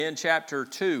In chapter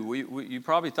 2, you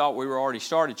probably thought we were already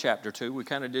started chapter 2. We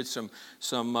kind of did some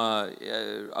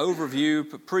overview,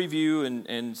 preview,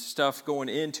 and stuff going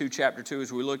into chapter 2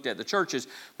 as we looked at the churches.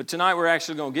 But tonight we're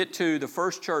actually going to get to the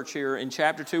first church here in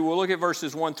chapter 2. We'll look at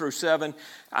verses 1 through 7.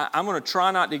 I'm going to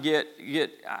try not to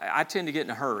I tend to get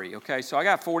in a hurry, okay? So I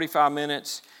got 45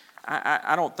 minutes.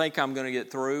 I don't think I'm going to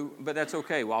get through, but that's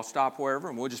okay. Well, I'll stop wherever,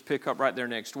 and we'll just pick up right there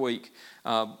next week.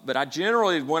 But I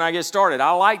generally, when I get started,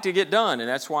 I like to get done, and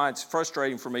that's why it's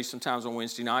frustrating for me sometimes on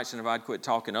Wednesday nights, and if I'd quit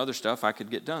talking other stuff, I could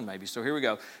get done maybe. So here we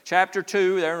go. Chapter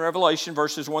 2, there in Revelation,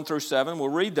 verses 1 through 7. We'll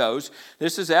read those.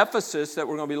 This is Ephesus that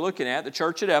we're going to be looking at, the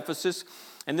church at Ephesus.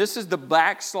 And this is the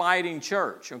backsliding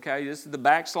church, okay? This is the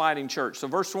backsliding church. So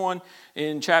verse 1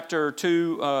 in chapter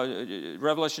 2,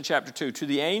 Revelation chapter 2. To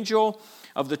the angel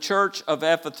of the church of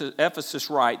Ephesus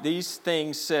write, these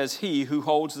things says he who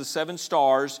holds the 7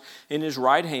 stars in his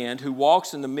right hand, who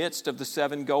walks in the midst of the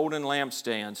 7 golden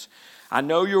lampstands. I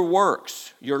know your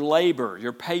works, your labor,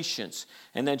 your patience,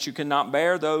 and that you cannot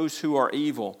bear those who are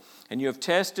evil. And you have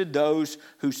tested those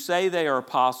who say they are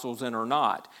apostles and are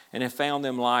not, and have found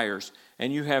them liars.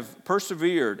 And you have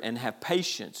persevered and have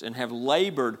patience and have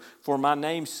labored for my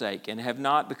name's sake and have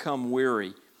not become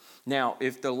weary. Now,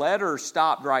 if the letter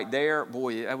stopped right there,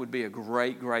 boy, that would be a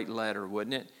great, great letter,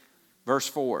 wouldn't it? Verse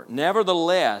 4,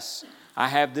 nevertheless, I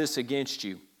have this against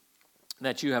you,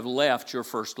 that you have left your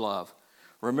first love.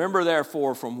 Remember,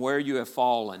 therefore, from where you have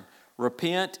fallen,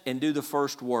 repent and do the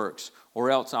first works,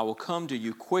 or else I will come to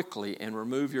you quickly and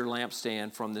remove your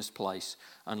lampstand from this place,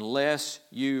 unless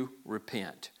you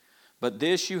repent. But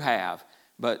this you have,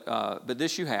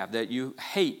 that you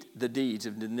hate the deeds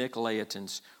of the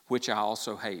Nicolaitans, which I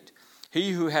also hate.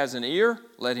 He who has an ear,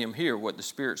 let him hear what the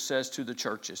Spirit says to the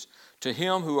churches. To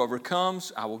him who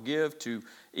overcomes, I will give to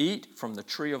eat from the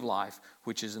tree of life,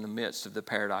 which is in the midst of the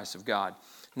paradise of God.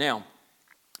 Now,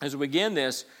 as we begin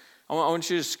this, I want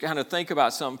you to just kind of think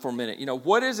about something for a minute. You know,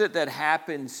 what is it that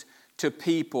happens to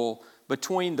people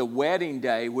between the wedding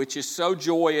day, which is so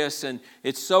joyous and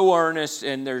it's so earnest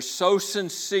and they're so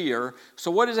sincere?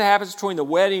 So what happens between the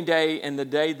wedding day and the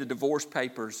day the divorce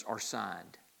papers are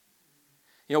signed?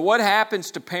 You know, what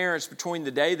happens to parents between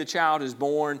the day the child is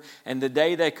born and the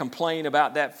day they complain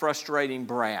about that frustrating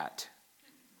brat?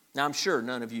 Now, I'm sure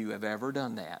none of you have ever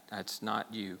done that. That's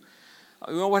not you.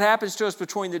 You know, what happens to us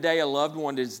between the day a loved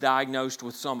one is diagnosed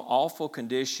with some awful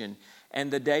condition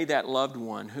and the day that loved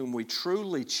one, whom we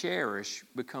truly cherish,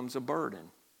 becomes a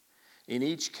burden? In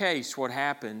each case, what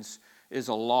happens is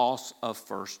a loss of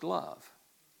first love.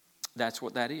 That's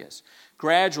what that is.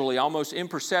 Gradually, almost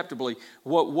imperceptibly,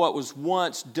 what was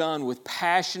once done with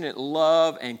passionate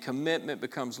love and commitment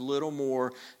becomes little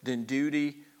more than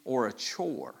duty or a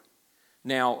chore.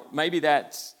 Now, maybe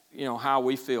that's how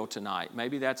we feel tonight.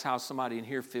 Maybe that's how somebody in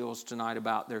here feels tonight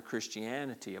about their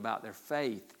Christianity, about their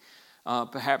faith.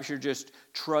 Perhaps you're just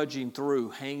trudging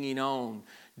through, hanging on,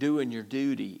 doing your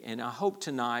duty. And I hope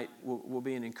tonight will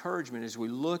be an encouragement as we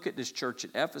look at this church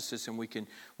at Ephesus, and we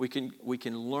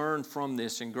can learn from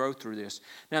this and grow through this.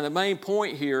 Now, the main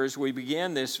point here as we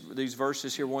begin these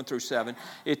verses here 1 through 7,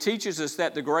 it teaches us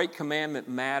that the great commandment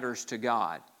matters to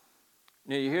God.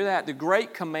 Now, you hear that? The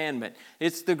great commandment.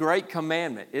 It's the great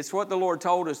commandment. It's what the Lord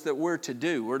told us that we're to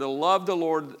do. We're to love the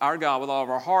Lord our God with all of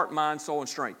our heart, mind, soul, and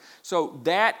strength. So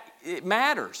that, it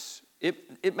matters.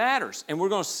 It matters. And we're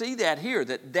going to see that here,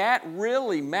 that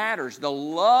really matters. The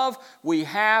love we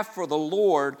have for the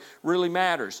Lord really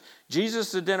matters.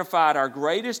 Jesus identified our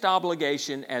greatest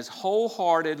obligation as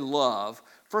wholehearted love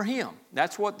for Him.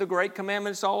 That's what the Great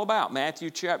Commandment is all about. Matthew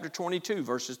chapter 22,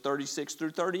 verses 36 through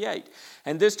 38.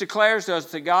 And this declares to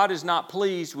us that God is not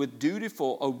pleased with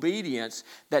dutiful obedience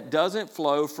that doesn't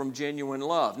flow from genuine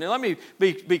love. Now, let me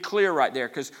be clear right there,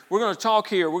 because we're going to talk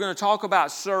here. We're going to talk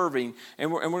about serving,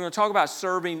 and we're going to talk about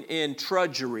serving in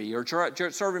trudgery, or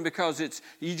serving because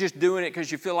you're just doing it because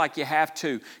you feel like you have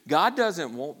to. God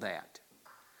doesn't want that.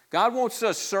 God wants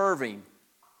us serving.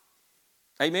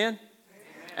 Amen?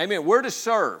 Amen. We're to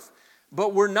serve,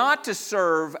 but we're not to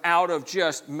serve out of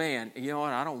just, man, you know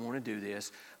what, I don't want to do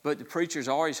this. But the preacher's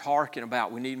always harking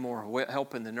about we need more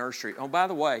help in the nursery. Oh, by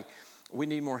the way, we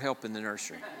need more help in the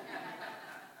nursery.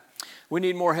 We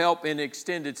need more help in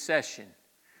extended session.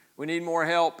 We need more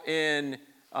help in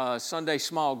Sunday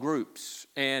small groups.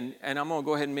 And I'm going to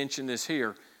go ahead and mention this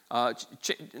here.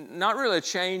 Not really a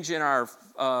change in our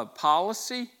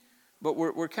policy, but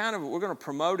we're going to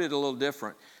promote it a little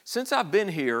different. Since I've been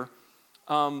here,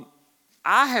 I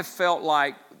have felt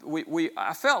like we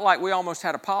almost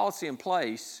had a policy in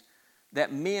place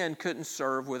that men couldn't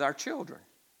serve with our children.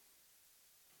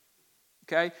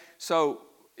 Okay, so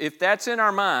if that's in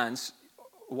our minds,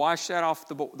 wash that off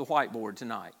the whiteboard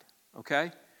tonight,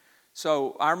 okay?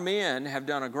 So our men have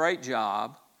done a great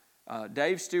job.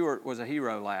 Dave Stewart was a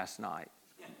hero last night.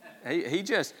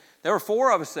 There were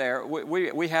 4 of us there.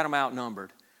 We had them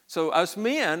outnumbered. So us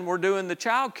men were doing the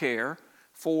child care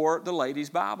for the ladies'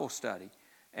 Bible study.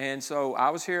 And so I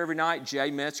was here every night. Jay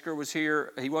Metzger was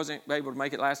here. He wasn't able to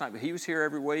make it last night, but he was here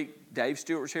every week. Dave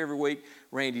Stewart was here every week.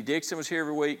 Randy Dixon was here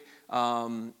every week.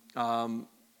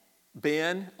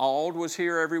 Ben Ald was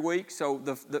here every week. So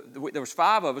there was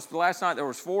 5 of us. But last night there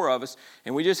was 4 of us,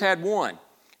 and we just had one.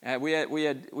 We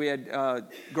had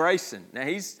Grayson. Now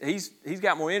he's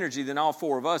got more energy than all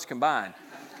 4 of us combined.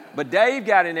 But Dave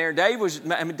got in there. Dave's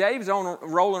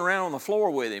rolling around on the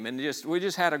floor with him, and we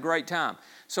just had a great time.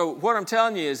 So what I'm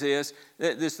telling you is this: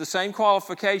 that it's the same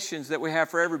qualifications that we have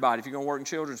for everybody. If you're going to work in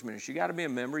children's ministry, you got to be a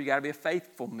member. You got to be a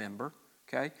faithful member.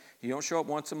 Okay, you don't show up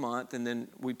once a month and then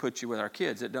we put you with our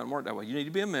kids. It doesn't work that way. You need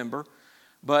to be a member.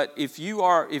 But if you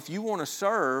want to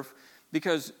serve,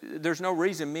 because there's no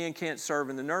reason men can't serve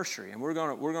in the nursery, and we're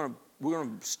going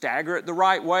to stagger it the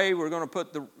right way. We're going to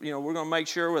put we're going to make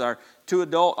sure with our 2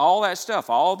 adult, all that stuff,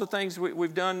 all the things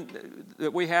we've done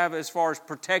that we have as far as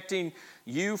protecting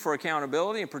you for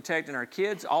accountability and protecting our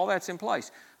kids, all that's in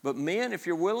place. But men, if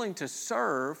you're willing to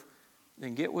serve,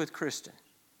 then get with Kristen.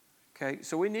 Okay,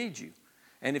 so we need you.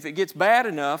 And if it gets bad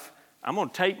enough, I'm going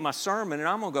to take my sermon and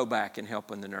I'm going to go back and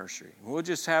help in the nursery. We'll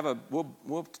just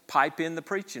we'll pipe in the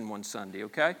preaching one Sunday,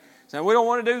 okay? So we don't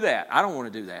want to do that. I don't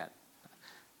want to do that.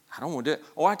 I don't want to do it.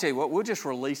 Oh, I tell you what, we'll just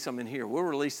release them in here. We'll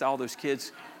release all those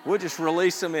kids. We'll just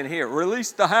release them in here.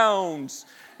 Release the hounds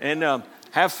and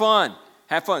have fun.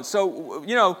 Have fun. So,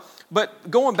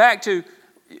 but going back to,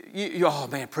 oh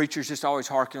man, preachers just always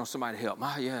harking on somebody to help.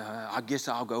 Yeah, I guess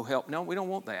I'll go help. No, we don't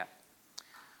want that.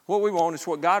 What we want is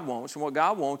what God wants. And what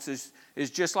God wants is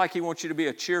just like He wants you to be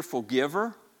a cheerful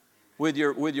giver with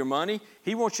your money.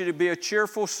 He wants you to be a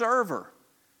cheerful server.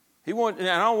 And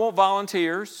I don't want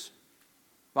volunteers.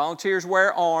 Volunteers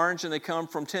wear orange and they come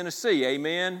from Tennessee.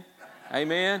 Amen?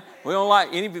 Amen? We don't like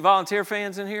any volunteer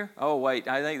fans in here? Oh, wait,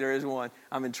 I think there is one.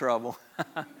 I'm in trouble.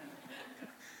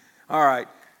 All right.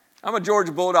 I'm a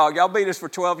Georgia Bulldog. Y'all beat us for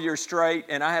 12 years straight,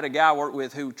 and I had a guy I worked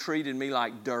with who treated me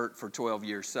like dirt for 12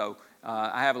 years, so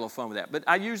I have a little fun with that. But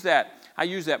I use that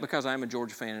because I am a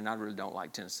Georgia fan, and I really don't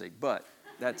like Tennessee. But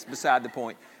that's beside the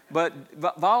point. But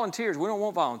volunteers, we don't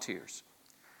want volunteers.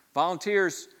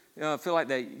 Volunteers feel like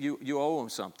you owe them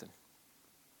something.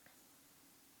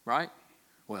 Right?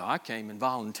 Well, I came and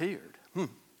volunteered.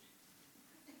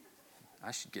 I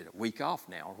should get a week off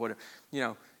now or whatever.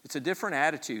 It's a different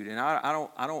attitude, and I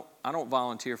don't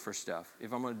volunteer for stuff.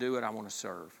 If I'm going to do it, I want to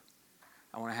serve.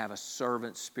 I want to have a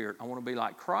servant spirit. I want to be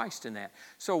like Christ in that.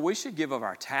 So we should give of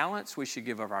our talents. We should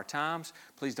give of our times.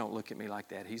 Please don't look at me like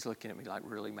that. He's looking at me like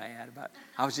really mad about it.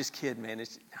 I was just kidding, man.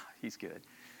 He's good.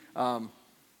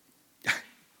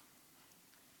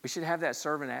 We should have that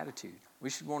servant attitude. We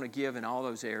should want to give in all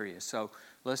those areas. So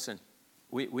listen,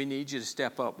 we need you to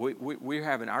step up. We're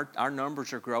having our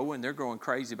numbers are growing. They're growing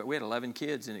crazy. But we had 11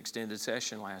 kids in extended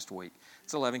session last week.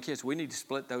 It's 11 kids. We need to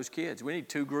split those kids. We need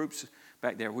 2 groups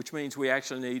back there, which means we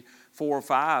actually need 4 or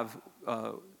 5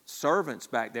 servants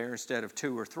back there instead of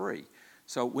 2 or 3.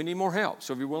 So we need more help.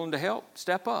 So if you're willing to help,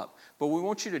 step up. But we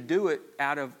want you to do it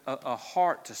out of a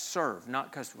heart to serve,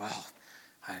 not because,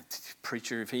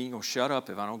 preacher, if he ain't going to shut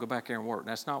up if I don't go back there and work.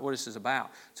 That's not what this is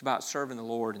about. It's about serving the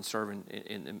Lord and serving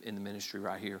in the ministry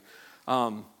right here.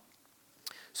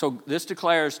 So this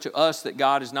declares to us that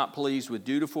God is not pleased with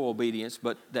dutiful obedience,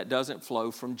 but that doesn't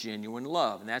flow from genuine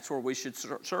love. And that's where we should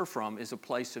serve from, is a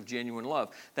place of genuine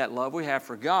love. That love we have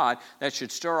for God, that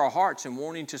should stir our hearts in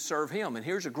wanting to serve Him. And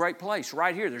here's a great place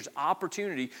right here. There's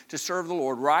opportunity to serve the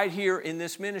Lord right here in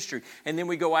this ministry. And then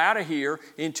we go out of here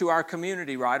into our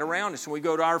community right around us. And we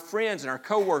go to our friends and our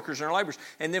coworkers and our laborers.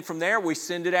 And then from there we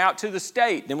send it out to the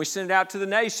state. Then we send it out to the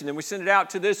nation. Then we send it out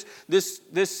to this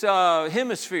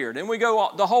hemisphere. Then we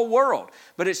go the whole world.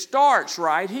 But it starts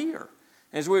right here.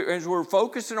 As we're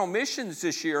focusing on missions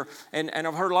this year, and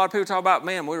I've heard a lot of people talk about,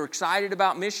 man, we're excited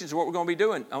about missions, what we're going to be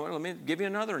doing. Let me give you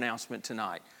another announcement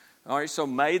tonight. All right, so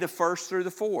May the 1st through the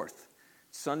 4th,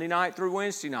 Sunday night through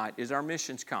Wednesday night is our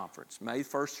missions conference. May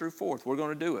 1st through 4th, we're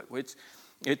going to do it.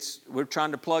 We're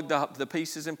trying to plug the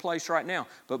pieces in place right now,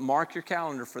 but mark your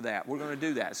calendar for that. We're going to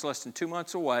do that. It's less than 2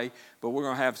 months away, but we're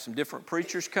going to have some different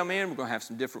preachers come in. We're going to have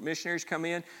some different missionaries come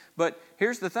in. But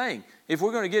here's the thing. If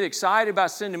we're going to get excited about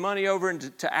sending money over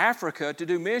into Africa to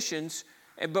do missions,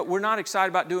 but we're not excited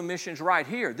about doing missions right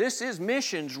here. This is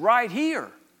missions right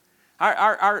here.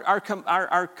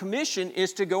 Our commission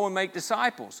is to go and make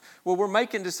disciples. Well, we're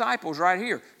making disciples right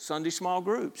here. Sunday small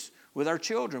groups. with our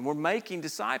children. We're making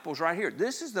disciples right here.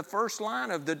 This is the first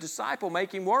line of the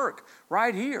disciple-making work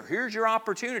right here. Here's your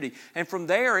opportunity. And from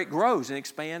there, it grows and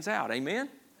expands out. Amen?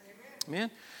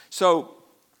 Amen. So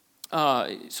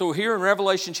here in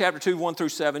Revelation chapter 2, 1 through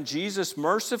 7, Jesus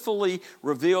mercifully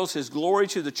reveals His glory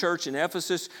to the church in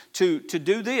Ephesus to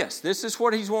do this. This is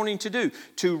what He's wanting to do,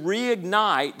 to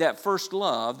reignite that first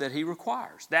love that He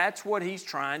requires. That's what He's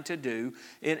trying to do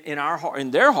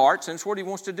in their hearts, and it's what He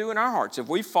wants to do in our hearts. If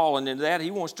we've fallen into that,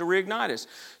 He wants to reignite us.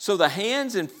 So the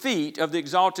hands and feet of the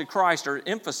exalted Christ are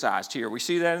emphasized here. We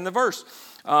see that in the verse.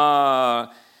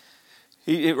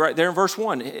 Right there in verse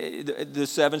 1, the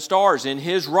 7 stars in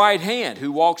His right hand,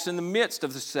 who walks in the midst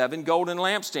of the 7 golden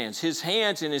lampstands. His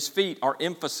hands and His feet are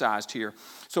emphasized here.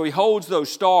 So He holds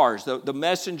those stars, the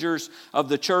messengers of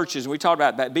the churches. And we talked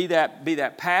about that. Be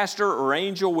that pastor or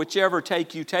angel, whichever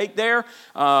take you take there.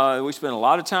 We spent a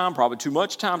lot of time, probably too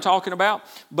much time talking about.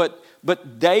 But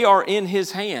they are in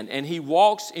His hand, and He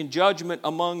walks in judgment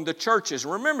among the churches.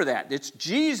 Remember that. It's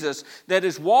Jesus that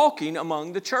is walking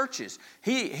among the churches.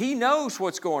 He knows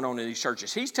what's going on in these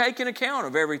churches. He's taking account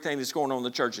of everything that's going on in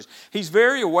the churches. He's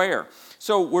very aware.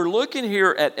 So we're looking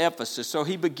here at Ephesus. So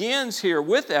He begins here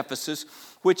with Ephesus,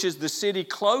 which is the city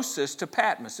closest to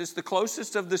Patmos. It's the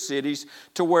closest of the cities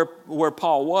to where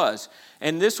Paul was.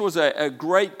 And this was a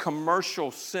great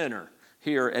commercial center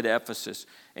here at Ephesus.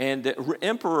 And the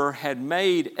emperor had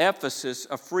made Ephesus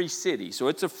a free city. So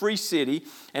it's a free city,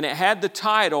 and it had the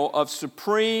title of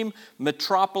Supreme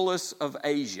Metropolis of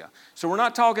Asia. So we're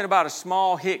not talking about a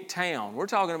small hick town. We're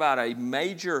talking about a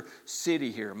major city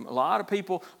here. A lot of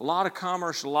people, a lot of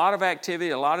commerce, a lot of activity,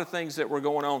 a lot of things that were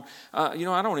going on. I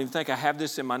don't even think I have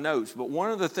this in my notes, but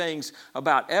one of the things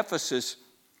about Ephesus,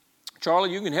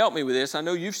 Charlie, you can help me with this. I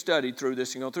know you've studied through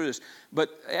this and gone through this.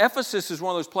 But Ephesus is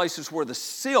one of those places where the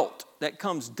silt that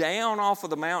comes down off of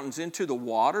the mountains into the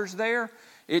waters there,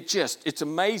 it's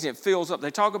amazing. It fills up. They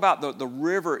talk about the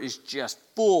river is just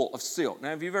full of silt. Now,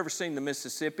 have you ever seen the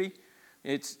Mississippi?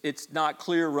 It's not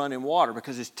clear running water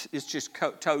because it's just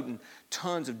toting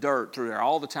tons of dirt through there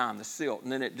all the time, the silt,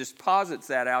 and then it deposits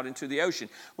that out into the ocean.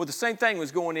 Well, the same thing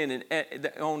was going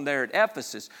on there at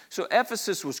Ephesus. So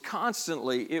Ephesus was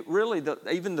constantly,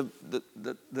 even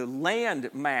the land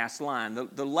mass line,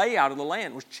 the layout of the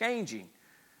land was changing.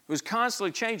 It was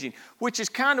constantly changing, which is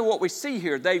kind of what we see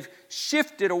here. They've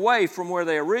shifted away from where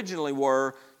they originally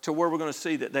were to where we're going to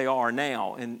see that they are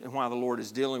now, and why the Lord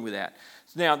is dealing with that.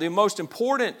 Now, the most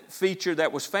important feature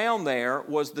that was found there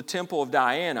was the Temple of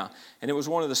Diana, and it was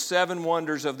one of the 7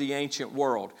 wonders of the ancient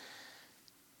world.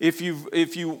 If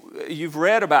you've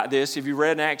read about this, if you've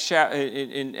read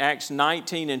in Acts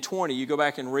 19 and 20, you go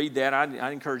back and read that.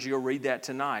 I encourage you to read that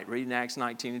tonight. Read in Acts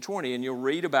 19 and 20, and you'll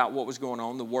read about what was going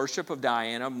on, the worship of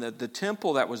Diana, the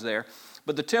temple that was there.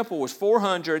 But the temple was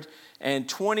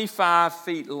 425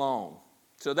 feet long.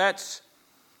 So that's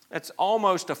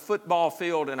almost a football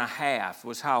field and a half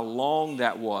was how long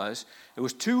that was. It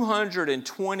was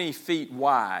 220 feet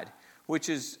wide, which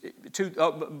is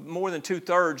more than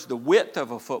 2/3 the width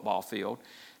of a football field.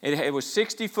 It was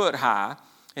 60 foot high.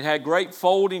 It had great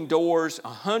folding doors,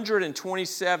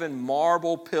 127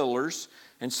 marble pillars,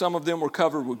 and some of them were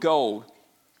covered with gold.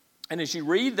 And as you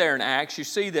read there in Acts, you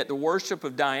see that the worship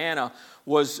of Diana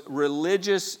was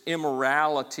religious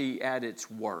immorality at its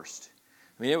worst.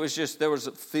 I mean, there was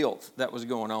a filth that was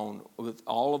going on with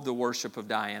all of the worship of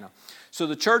Diana. So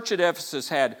the church at Ephesus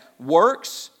had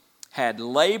works, had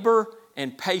labor,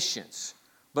 and patience,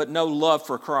 but no love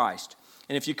for Christ.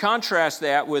 And if you contrast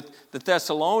that with the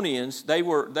Thessalonians, they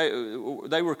were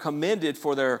commended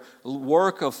for their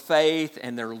work of faith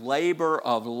and their labor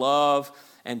of love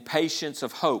and patience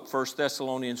of hope. 1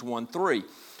 Thessalonians 1:3.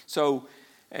 So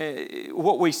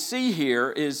what we see here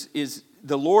is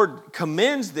the Lord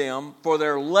commends them for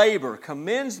their labor,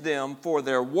 commends them for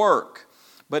their work.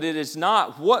 But it is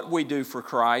not what we do for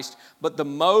Christ, but the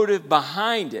motive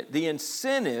behind it, the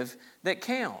incentive that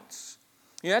counts.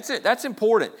 That's it. That's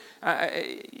important.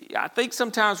 I think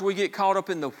sometimes we get caught up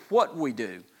in the what we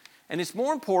do. And it's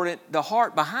more important the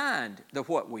heart behind the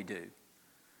what we do.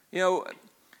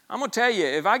 I'm going to tell you,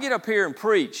 if I get up here and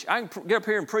preach, I can get up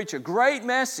here and preach a great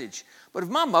message. But if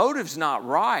my motive's not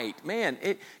right, man,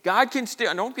 God can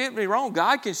still, don't get me wrong,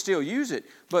 God can still use it.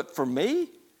 But for me,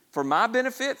 for my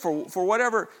benefit, for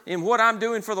whatever, in what I'm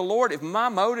doing for the Lord, if my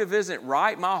motive isn't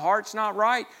right, my heart's not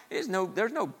right, there's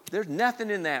nothing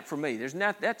in that for me.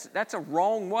 That's a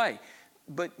wrong way.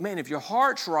 But man, if your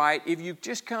heart's right, if you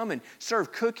just come and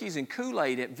serve cookies and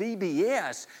Kool-Aid at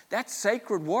VBS, that's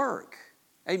sacred work.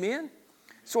 Amen?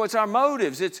 So it's our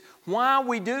motives. It's why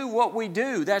we do what we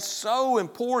do. That's so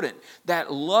important.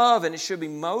 That love, and it should be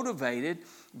motivated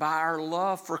by our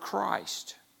love for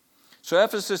Christ. So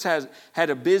Ephesus had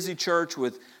a busy church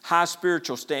with high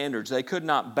spiritual standards. They could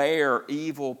not bear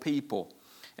evil people,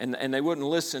 and they wouldn't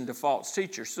listen to false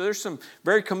teachers. So there's some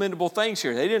very commendable things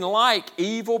here. They didn't like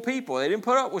evil people. They didn't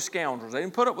put up with scoundrels. They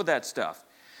didn't put up with that stuff.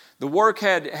 The work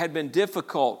had been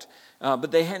difficult,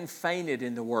 but they hadn't fainted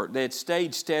in the work. They had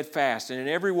stayed steadfast, and in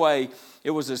every way,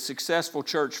 it was a successful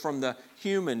church from the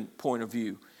human point of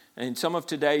view. And some of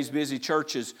today's busy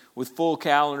churches with full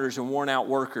calendars and worn-out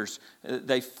workers,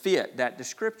 they fit that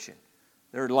description.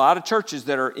 There are a lot of churches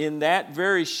that are in that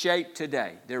very shape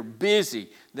today. They're busy.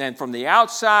 Then from the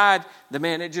outside,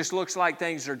 it just looks like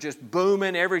things are just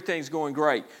booming. Everything's going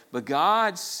great. But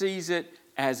God sees it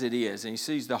as it is, and He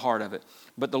sees the heart of it.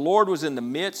 But the Lord was in the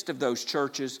midst of those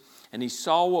churches, and He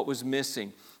saw what was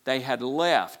missing. They had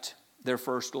left their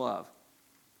first love.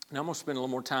 And I'm going to spend a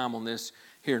little more time on this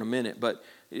here in a minute, but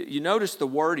you notice the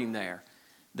wording there,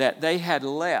 that they had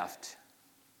left.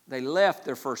 They left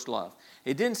their first love.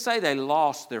 It didn't say they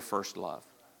lost their first love.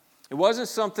 It wasn't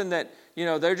something that,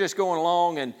 they're just going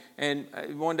along and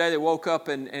one day they woke up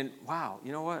and wow,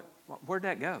 you know what? Where'd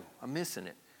that go? I'm missing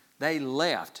it. They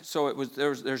left. So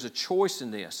there's a choice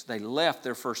in this. They left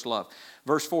their first love.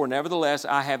 Verse 4, nevertheless,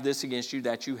 I have this against you,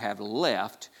 that you have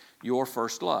left your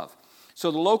first love. So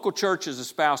the local church is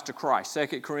espoused to Christ.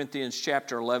 2 Corinthians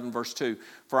chapter 11, verse 2.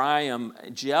 For I am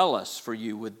jealous for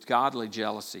you with godly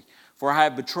jealousy. For I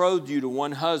have betrothed you to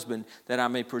one husband, that I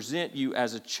may present you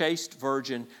as a chaste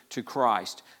virgin to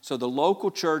Christ. So the local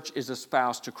church is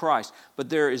espoused to Christ. But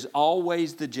there is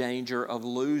always the danger of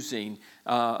losing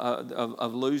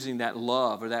that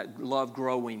love, or that love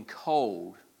growing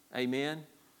cold. Amen?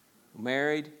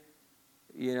 Married,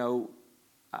 now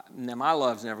my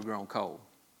love's never grown cold.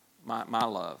 My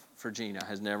love for Gina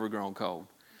has never grown cold,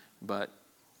 but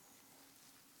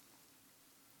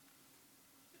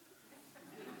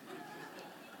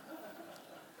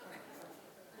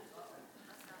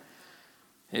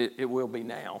it will be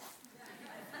now.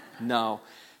 No,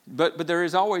 but there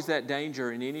is always that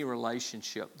danger in any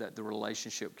relationship that the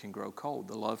relationship can grow cold,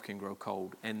 the love can grow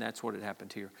cold, and that's what had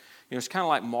happened here. It's kind of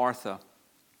like Martha,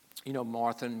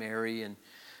 Martha and Mary and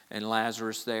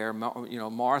Lazarus there.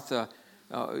 Martha.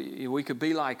 We could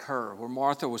be like her, where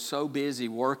Martha was so busy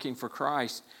working for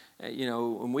Christ,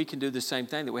 and we can do the same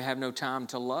thing, that we have no time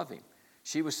to love Him.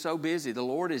 She was so busy. The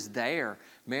Lord is there.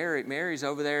 Mary's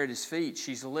over there at His feet.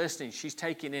 She's listening. She's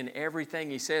taking in everything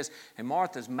He says. And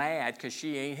Martha's mad because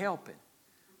she ain't helping.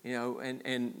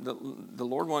 And the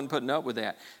Lord wasn't putting up with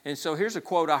that. And so here's a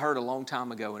quote I heard a long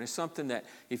time ago, and it's something that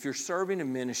if you're serving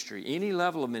in ministry, any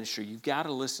level of ministry, you've got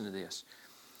to listen to this.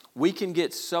 We can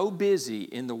get so busy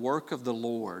in the work of the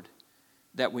Lord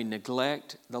that we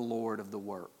neglect the Lord of the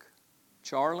work.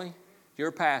 Charlie, you're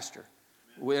a pastor.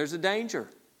 Well, there's a danger.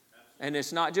 And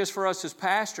it's not just for us as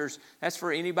pastors, that's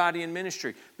for anybody in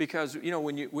ministry. Because,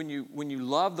 when you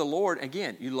love the Lord,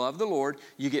 again, you love the Lord,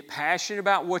 you get passionate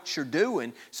about what you're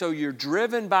doing, so you're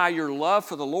driven by your love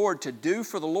for the Lord to do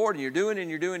for the Lord, and you're doing and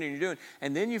you're doing and you're doing.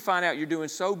 And then you find out you're doing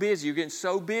so busy, you're getting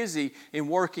so busy in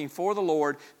working for the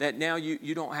Lord that now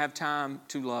you don't have time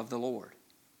to love the Lord.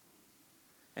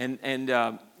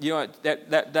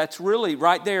 That's really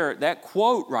right there. That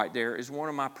quote right there is one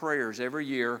of my prayers every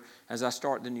year as I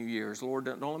start the new year. Is, Lord,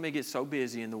 don't let me get so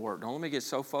busy in the work. Don't let me get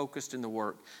so focused in the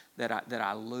work that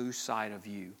I lose sight of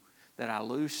you, that I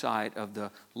lose sight of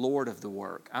the Lord of the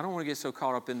work. I don't want to get so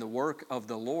caught up in the work of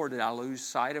the Lord that I lose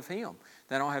sight of Him,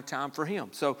 that I don't have time for Him.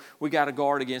 So we got to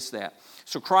guard against that.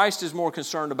 So Christ is more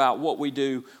concerned about what we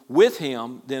do with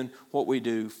Him than what we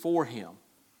do for Him.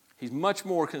 He's much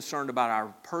more concerned about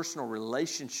our personal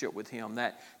relationship with Him,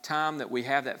 that time that we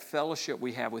have, that fellowship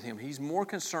we have with Him. He's more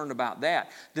concerned about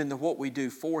that than what we do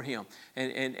for Him.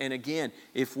 And again,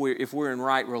 if we're in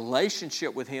right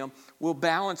relationship with Him, we'll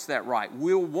balance that right.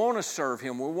 We'll want to serve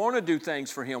Him. We'll want to do things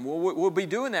for Him. We'll be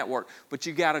doing that work. But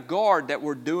you got to guard that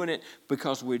we're doing it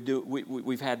because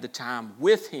we've had the time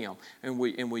with Him, and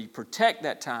we protect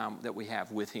that time that we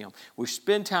have with Him. We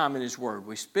spend time in His Word.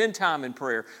 We spend time in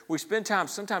prayer. We spend time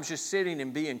sometimes just sitting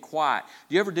and being quiet.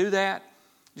 Do you ever do that?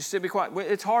 Just sit and be quiet.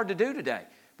 It's hard to do today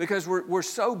because we're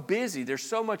so busy. There's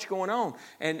so much going on.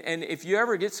 And if you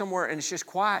ever get somewhere and it's just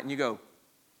quiet and you go,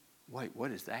 wait,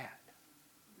 what is that?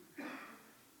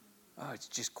 Oh, it's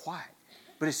just quiet.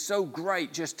 But it's so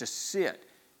great just to sit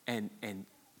and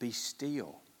be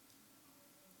still.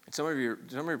 And some of you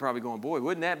are probably going, boy,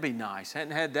 wouldn't that be nice?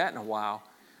 Hadn't had that in a while.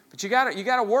 But you got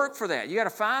to work for that. You got to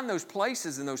find those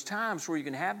places and those times where you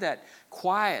can have that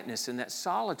quietness and that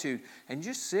solitude and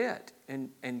just sit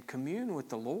and commune with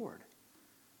the Lord.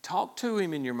 Talk to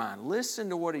Him in your mind. Listen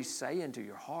to what He's saying to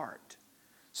your heart.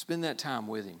 Spend that time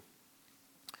with Him.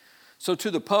 So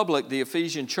to the public, the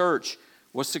Ephesian church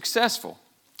was successful,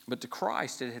 but to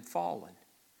Christ it had fallen.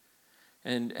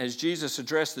 And as Jesus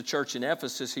addressed the church in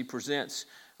Ephesus, He presents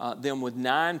them with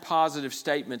 9 positive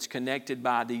statements connected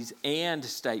by these "and"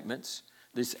 statements.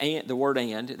 This "and," the word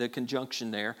 "and," the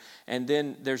conjunction there. And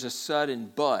then there's a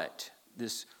sudden "but,"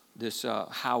 this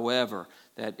 "however,"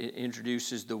 that it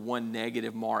introduces the one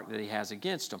negative mark that He has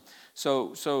against them.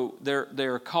 So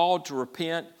they're called to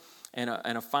repent, and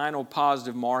a final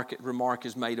positive remark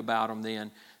is made about them then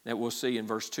that we'll see in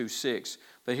verse 2-6.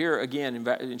 But here again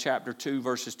in chapter 2,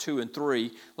 verses 2 and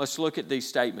 3, let's look at these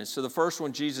statements. So the first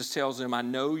one, Jesus tells them, "I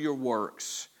know your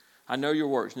works." I know your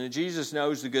works. Now Jesus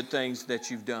knows the good things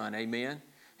that you've done. Amen?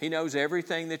 He knows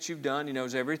everything that you've done. He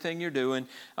knows everything you're doing.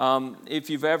 If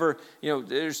you've ever,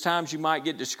 there's times you might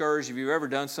get discouraged if you've ever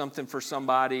done something for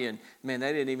somebody and, man,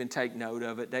 they didn't even take note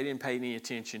of it. They didn't pay any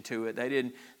attention to it. They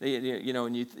didn't,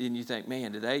 and you think,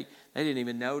 man, they didn't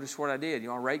even notice what I did.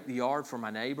 I raked the yard for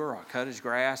my neighbor, or I cut his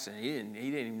grass, and he didn't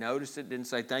even notice it, didn't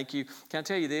say thank you. Can I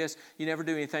tell you this? You never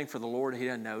do anything for the Lord He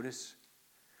doesn't notice.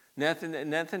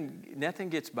 Nothing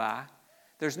gets by.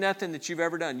 There's nothing that you've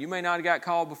ever done. You may not have got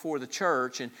called before the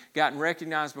church and gotten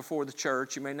recognized before the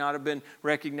church. You may not have been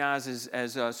recognized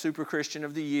as a super Christian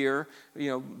of the year.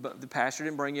 But the pastor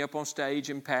didn't bring you up on stage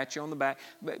and pat you on the back.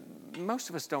 But most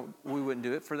of us don't. We wouldn't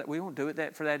do it for that. We don't do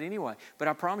it for that anyway. But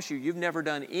I promise you, you've never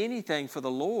done anything for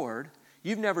the Lord.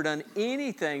 You've never done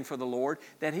anything for the Lord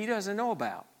that He doesn't know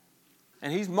about.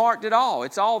 And He's marked it all.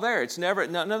 It's all there. It's never,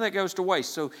 none of that goes to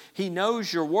waste. So He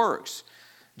knows your works.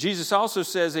 Jesus also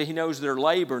says that He knows their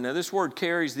labor. Now, this word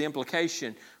carries the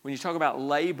implication when you talk about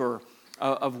labor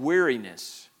of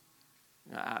weariness.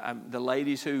 The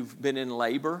ladies who've been in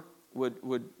labor would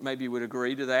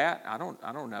agree to that. I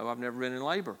don't know. I've never been in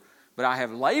labor, but I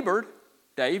have labored.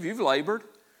 Dave, you've labored,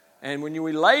 and when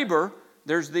we labor,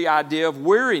 there's the idea of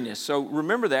weariness. So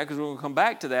remember that, because we're going to come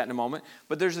back to that in a moment.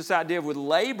 But there's this idea with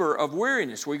labor of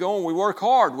weariness. We go and we work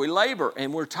hard, we labor,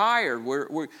 and we're tired.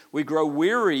 We grow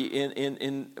weary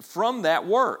from that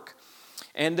work.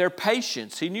 And their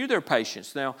patience. He knew their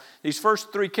patience. Now, these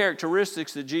first 3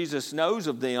 characteristics that Jesus knows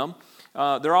of them,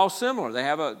 they're all similar. They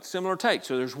have a similar take.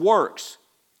 So there's works,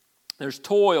 there's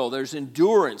toil, there's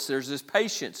endurance, there's this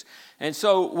patience. And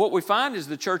so what we find is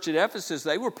the church at Ephesus,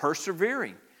 they were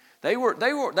persevering. They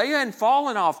hadn't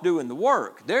fallen off doing the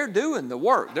work. They're doing the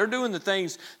work. They're doing the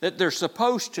things that they're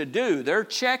supposed to do. They're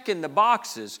checking the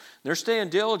boxes. They're staying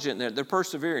diligent. They're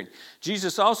persevering.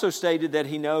 Jesus also stated that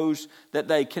He knows that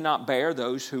they cannot bear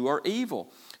those who are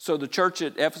evil. So the church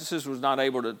at Ephesus was not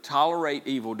able to tolerate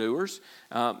evildoers.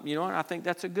 I think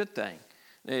that's a good thing.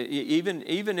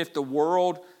 Even if the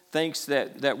world thinks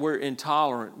that we're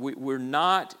intolerant, we're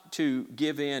not to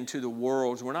give in to the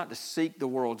world's. We're not to seek the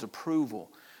world's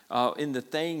approval. In the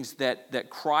things that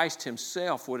Christ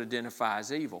Himself would identify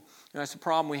as evil. That's the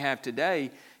problem we have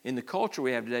today in the culture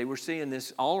we have today. We're seeing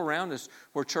this all around us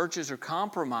where churches are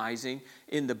compromising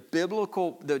in the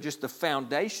biblical, just the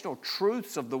foundational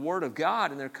truths of the Word of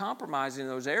God, and they're compromising in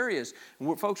those areas.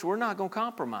 And folks, we're not going to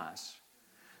compromise.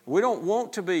 We don't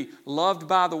want to be loved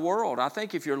by the world. I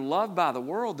think if you're loved by the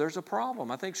world, there's a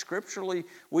problem. I think scripturally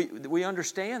we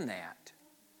understand that.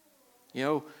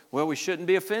 We shouldn't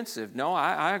be offensive. No,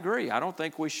 I agree. I don't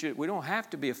think we should. We don't have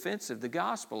to be offensive. The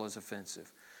gospel is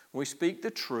offensive. We speak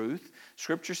the truth.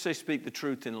 Scriptures say speak the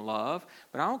truth in love.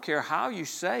 But I don't care how you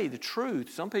say the truth.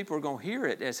 Some people are going to hear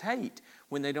it as hate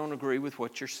when they don't agree with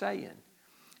what you're saying.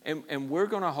 And we're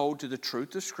going to hold to the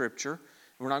truth of Scripture.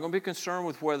 We're not going to be concerned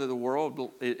with whether the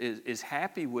world is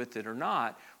happy with it or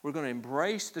not. We're going to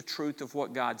embrace the truth of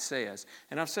what God says.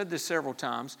 And I've said this several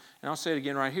times, and I'll say it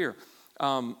again right here.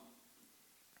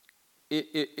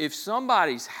 If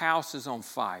somebody's house is on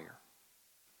fire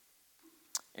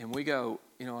and we go,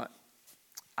 you know what,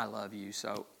 I love you,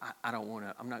 so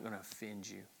I'm not going to offend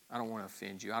you. I don't want to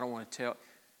offend you. I don't want to tell.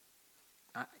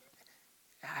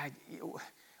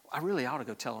 I really ought to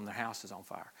go tell them their house is on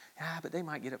fire. But they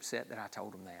might get upset that I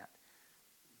told them that.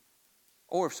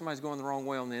 Or if somebody's going the wrong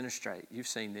way on the interstate, you've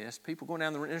seen this. People going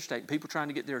down the interstate, people trying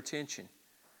to get their attention.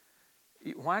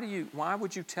 Why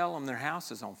would you tell them their house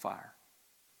is on fire?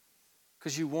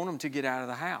 Because you want them to get out of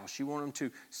the house. You want them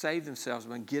to save themselves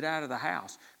and get out of the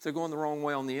house. If they're going the wrong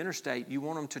way on the interstate, you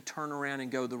want them to turn around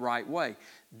and go the right way.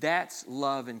 That's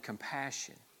love and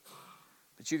compassion.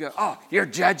 But you go, oh, you're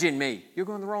judging me. You're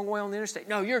going the wrong way on the interstate.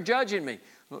 No, you're judging me.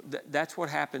 That's what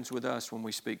happens with us when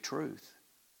we speak truth.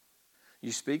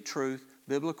 You speak truth,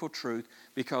 biblical truth,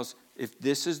 because if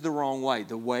this is the wrong way,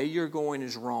 the way you're going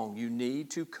is wrong, you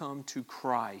need to come to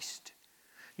Christ.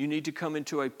 You need to come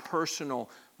into a personal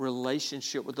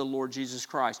relationship with the Lord Jesus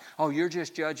Christ. Oh, you're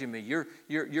just judging me. You're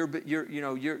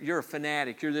a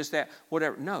fanatic. You're this, that,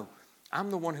 whatever. No. I'm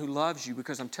the one who loves you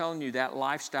because I'm telling you that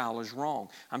lifestyle is wrong.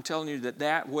 I'm telling you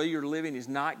that way you're living is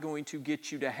not going to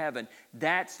get you to heaven.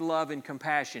 That's love and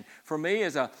compassion. For me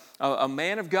as a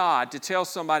man of God to tell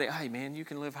somebody, hey man, you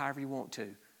can live however you want to.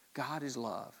 God is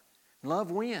love.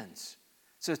 Love wins.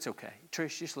 So it's okay.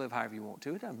 Trish, just live however you want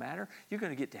to. It doesn't matter. You're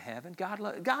going to get to heaven. God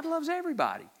loves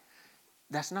everybody.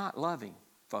 That's not loving,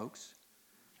 folks.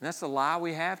 And that's the lie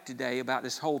we have today about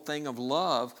this whole thing of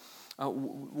love.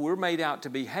 We're made out to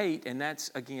be hate, and that's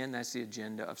the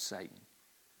agenda of Satan.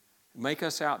 Make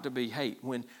us out to be hate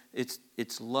when it's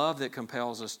love that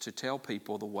compels us to tell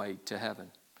people the way to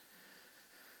heaven.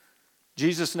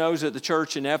 Jesus knows that the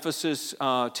church in Ephesus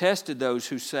tested those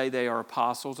who say they are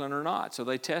apostles and are not. So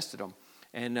they tested them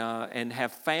and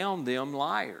have found them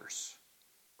liars.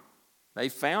 They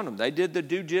found them. They did the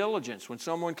due diligence. When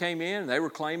someone came in and they were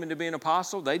claiming to be an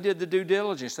apostle, they did the due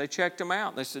diligence. They checked them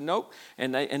out. They said, nope.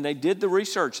 And they did the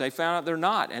research. They found out they're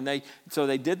not. So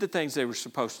they did the things they were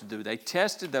supposed to do. They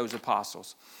tested those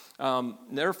apostles.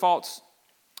 There are false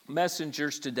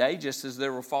messengers today, just as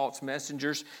there were false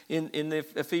messengers in the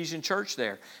Ephesian church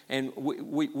there. And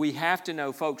we have to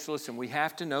know, folks, listen, we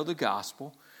have to know the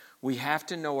gospel. We have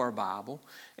to know our Bible,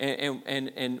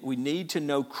 and we need to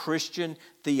know Christian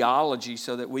theology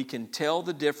so that we can tell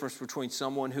the difference between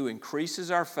someone who increases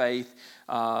our faith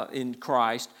in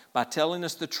Christ by telling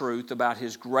us the truth about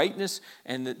His greatness,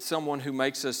 and that someone who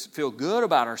makes us feel good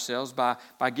about ourselves by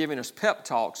giving us pep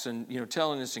talks and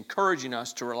telling us, encouraging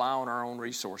us to rely on our own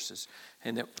resources,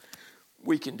 and that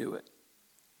we can do it.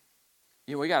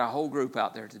 We got a whole group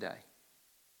out there today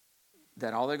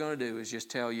that all they're going to do is just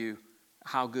tell you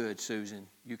how good, Susan,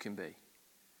 you can be.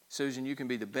 Susan, you can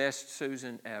be the best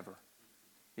Susan ever.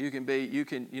 You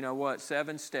know what,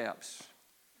 7 steps.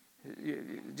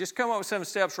 Just come up with 7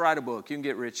 steps, write a book. You can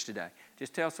get rich today.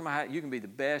 Just tell somebody how you can be the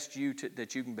best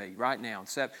that you can be right now.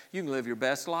 You can live your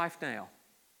best life now.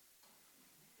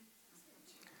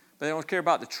 But they don't care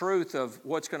about the truth of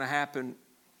what's going to happen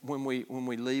when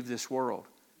we leave this world.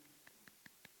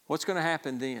 What's going to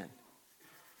happen then?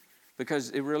 Because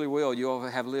it really will. You'll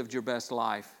have lived your best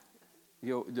life.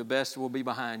 The best will be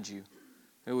behind you.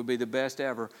 It will be the best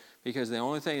ever. Because the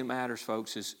only thing that matters,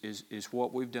 folks, is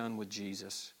what we've done with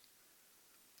Jesus.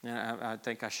 And I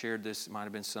think I shared this. It might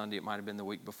have been Sunday. It might have been the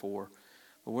week before.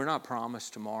 But we're not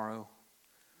promised tomorrow.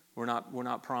 We're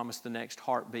not promised the next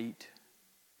heartbeat.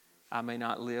 I may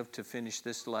not live to finish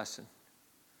this lesson.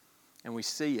 And we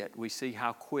see it. We see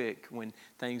how quick when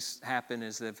things happen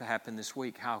as they've happened this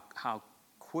week, how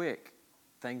quick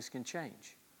things can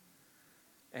change.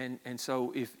 And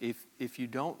so if you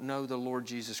don't know the Lord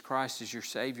Jesus Christ as your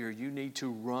Savior, you need to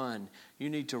run. You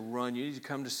need to run. You need to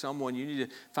come to someone. You need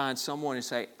to find someone and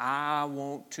say, I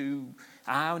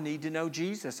need to know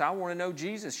Jesus. I want to know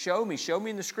Jesus. Show me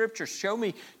in the Scriptures. Show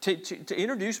me to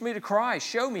introduce me to Christ.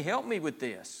 Show me, help me with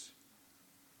this.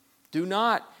 Do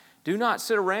not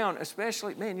sit around,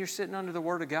 especially, you're sitting under the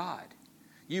Word of God.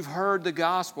 You've heard the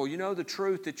gospel. You know the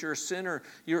truth that you're a sinner.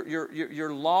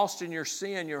 You're lost in your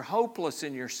sin. You're hopeless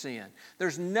in your sin.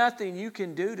 There's nothing you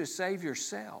can do to save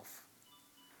yourself.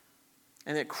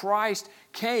 And that Christ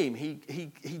came.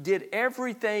 He did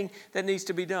everything that needs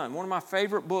to be done. One of my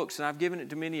favorite books, and I've given it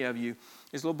to many of you,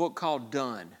 is a little book called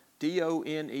Done.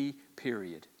 D-O-N-E,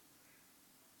 period.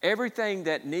 Everything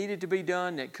that needed to be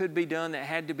done, that could be done, that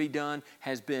had to be done,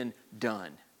 has been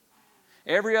done.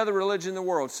 Every other religion in the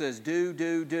world says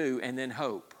do, and then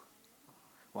hope.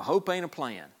 Well, hope ain't a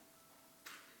plan.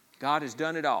 God has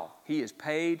done it all. He has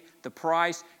paid the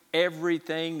price.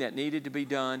 Everything that needed to be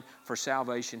done for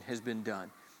salvation has been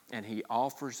done. And He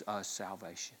offers us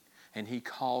salvation. And He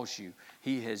calls you.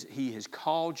 He has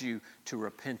called you to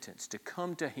repentance, to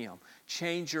come to Him.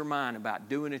 Change your mind about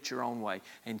doing it your own way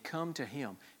and come to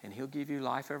Him. And He'll give you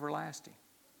life everlasting.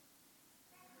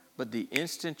 But the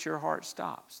instant your heart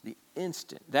stops, the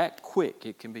instant, that quick,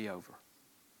 it can be over.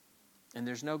 And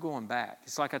there's no going back.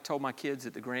 It's like I told my kids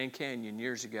at the Grand Canyon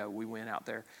years ago. We went out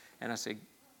there and I said,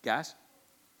 guys,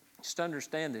 just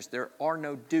understand this. There are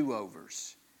no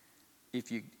do-overs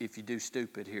if you do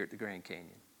stupid here at the Grand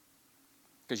Canyon.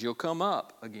 Because you'll come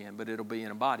up again, but it'll be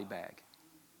in a body bag.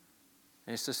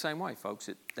 And it's the same way, folks.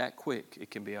 That quick, it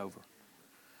can be over.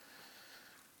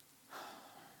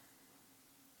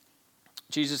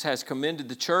 Jesus has commended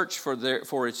the church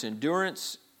for its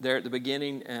endurance there at the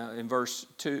beginning in verse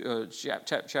 2,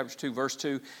 chapter 2, verse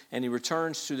 2, and He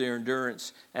returns to their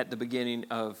endurance at the beginning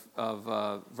of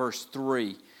verse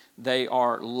 3. They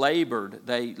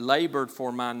labored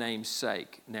for my name's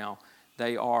sake. Now,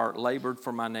 They are labored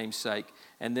for my name's sake.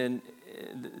 And then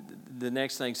the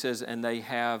next thing says, and they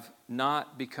have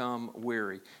not become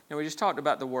weary. Now, we just talked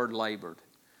about the word labored.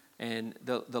 And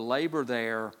the labor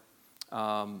there,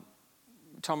 talking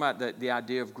about the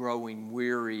idea of growing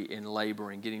weary in labor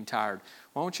and getting tired.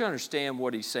 Well, I want you to understand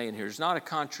what he's saying here. There's not a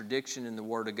contradiction in the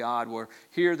Word of God where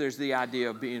here there's the idea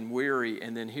of being weary,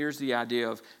 and then here's the idea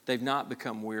of they've not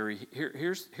become weary.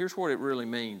 Here's what it really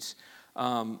means.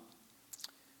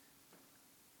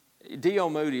 D.L.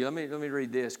 Moody, let me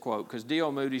read this quote, because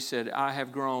D.L. Moody said, I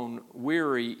have grown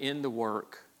weary in the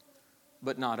work,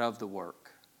 but not of the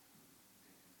work.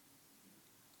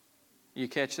 You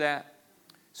catch that?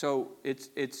 So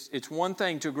it's one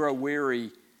thing to grow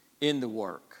weary in the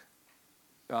work.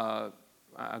 I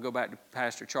go back to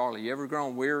Pastor Charlie. You ever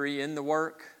grown weary in the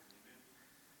work?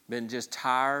 Been just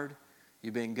tired?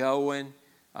 You've been going.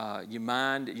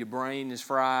 Your brain is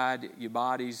fried. Your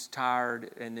body's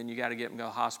tired. And then you got to get up and go to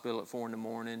the hospital at 4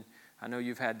 a.m. I know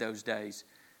you've had those days.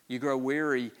 You grow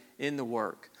weary in the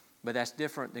work. But that's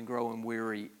different than growing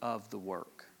weary of the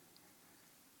work.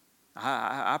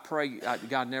 I pray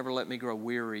God never let me grow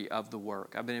weary of the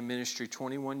work. I've been in ministry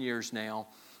 21 years now,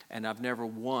 and I've never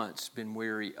once been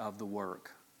weary of the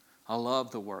work. I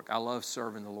love the work. I love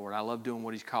serving the Lord. I love doing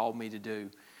what He's called me to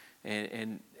do.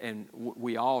 And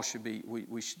we all should be,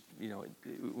 we should,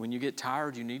 when you get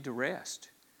tired, you need to rest.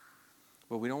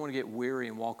 But we don't want to get weary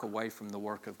and walk away from the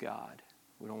work of God.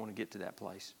 We don't want to get to that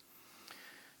place.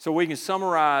 So we can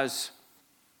summarize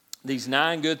these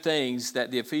 9 good things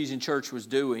that the Ephesian church was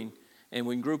doing, and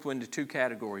we can group them into 2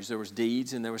 categories. There was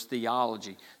deeds and there was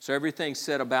theology. So everything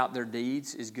said about their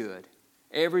deeds is good.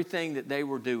 Everything that they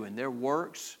were doing, their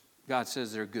works, God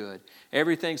says they're good.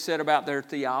 Everything said about their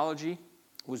theology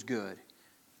was good.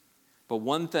 But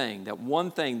one thing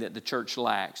that the church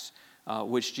lacks,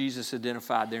 which Jesus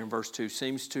identified there in verse 2,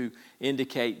 seems to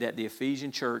indicate that the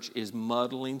Ephesian church is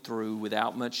muddling through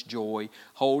without much joy,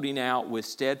 holding out with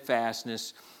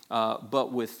steadfastness,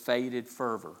 but with faded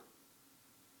fervor.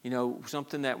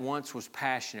 Something that once was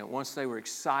passionate, once they were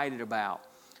excited about,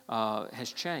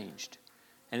 has changed.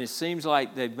 And it seems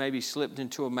like they've maybe slipped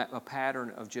into a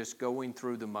pattern of just going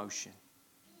through the motion.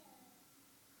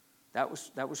 That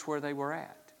was where they were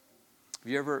at.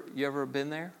 Have you ever been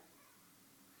there?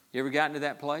 You ever gotten to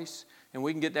that place? And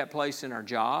we can get that place in our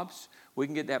jobs. We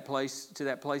can get that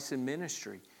place in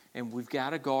ministry. And we've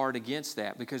got to guard against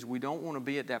that, because we don't want to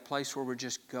be at that place where we're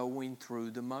just going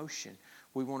through the motion.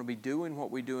 We want to be doing what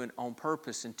we're doing on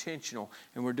purpose, intentional,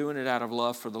 and we're doing it out of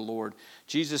love for the Lord.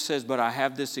 Jesus says, but I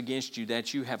have this against you,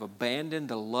 that you have abandoned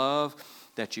the love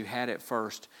that you had at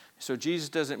first. So Jesus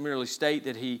doesn't merely state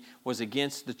that he was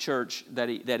against the church, that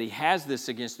he has this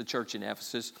against the church in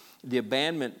Ephesus, the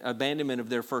abandonment of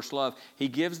their first love. He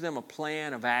gives them a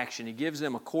plan of action. He gives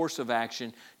them a course of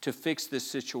action to fix this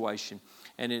situation.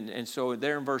 And so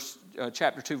there in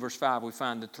chapter 2, verse 5, we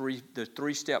find the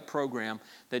three-step program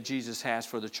that Jesus has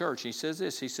for the church. He says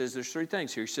this. He says there's 3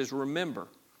 things here. He says, remember.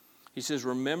 He says,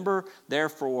 remember,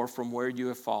 therefore, from where you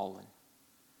have fallen.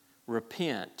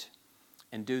 Repent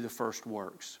and do the first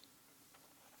works.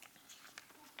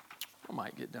 I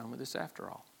might get done with this after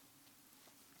all.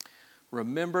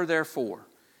 Remember, therefore.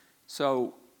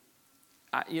 So,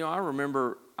 I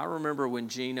remember when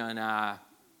Gina and I,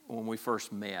 when we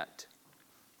first met,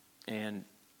 and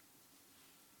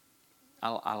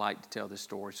I like to tell this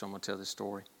story, so I'm going to tell this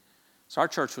story. So our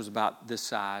church was about this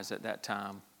size at that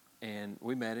time, and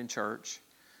we met in church,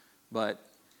 but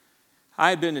I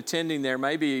had been attending there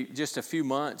maybe just a few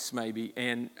months maybe,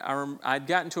 and I'd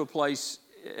gotten to a place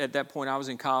at that point. I was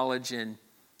in college, and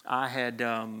I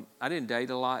didn't date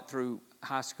a lot through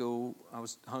high school. I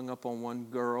was hung up on one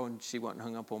girl, and she wasn't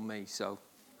hung up on me, so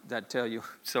that'd tell you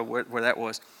where that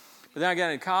was. But then I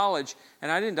got into college, and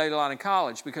I didn't date a lot in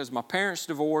college because my parents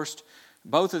divorced.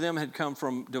 Both of them had come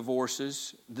from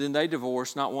divorces. Then they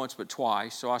divorced, not once but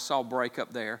twice, so I saw a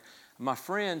breakup there. My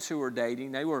friends who were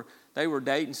dating, they were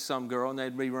dating some girl, and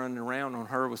they'd be running around on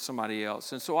her with somebody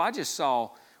else. And so I just saw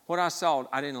what I saw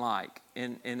I didn't like.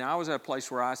 And I was at a place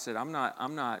where I said, I'm not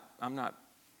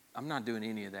doing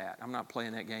any of that. I'm not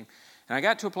playing that game. And I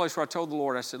got to a place where I told the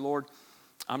Lord, I said, Lord,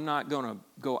 I'm not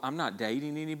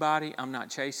dating anybody. I'm not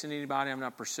chasing anybody. I'm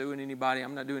not pursuing anybody.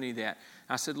 I'm not doing any of that.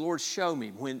 I said, Lord, show me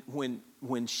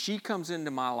when she comes into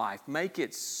my life, make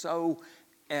it so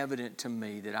evident to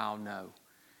me that I'll know.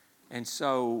 And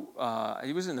so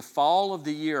it was in the fall of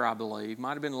the year, I believe.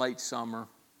 Might have been late summer.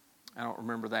 I don't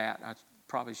remember that. I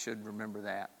probably should remember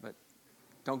that, but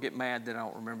don't get mad that I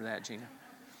don't remember that, Gina.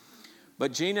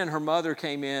 But Gina and her mother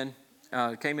came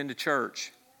into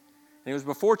church, And it was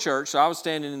before church, so I was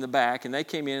standing in the back, and they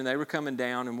came in, and they were coming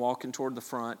down and walking toward the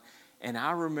front. And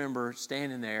I remember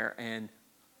standing there,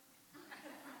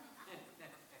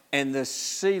 and the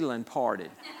ceiling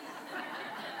parted.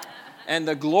 And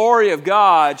the glory of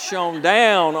God shone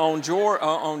down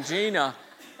on Gina,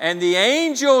 and the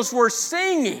angels were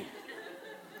singing.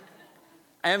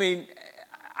 I mean,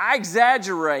 I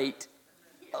exaggerate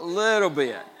a little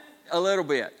bit.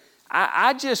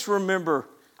 I just remember,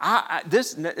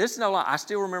 this is no lie, I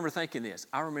still remember thinking this.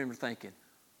 I remember thinking,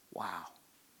 wow,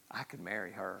 I could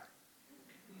marry her.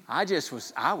 I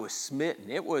was smitten.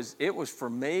 It was for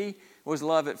me, it was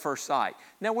love at first sight.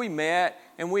 Now we met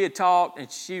and we had talked, and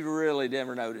she really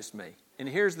never noticed me. And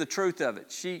here's the truth of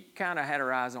it. She kind of had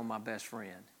her eyes on my best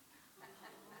friend.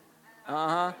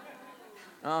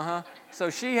 So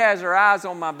she has her eyes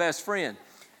on my best friend.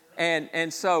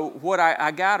 And so what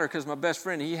I got her, because my best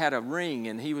friend, he had a ring,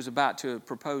 and he was about to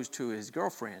propose to his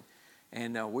girlfriend.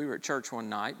 And we were at church one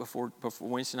night, before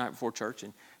Wednesday night before church,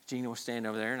 and Gina was standing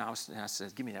over there, and I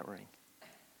said, give me that ring.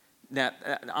 Now,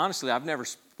 honestly, I've never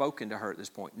spoken to her at this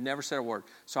point, never said a word.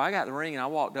 So I got the ring, and I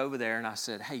walked over there, and I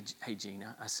said, hey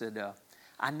Gina, I said,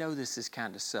 I know this is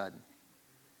kind of sudden.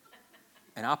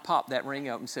 And I popped that ring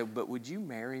up and said, but would you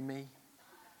marry me?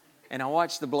 And I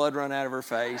watched the blood run out of her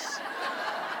face.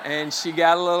 And she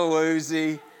got a little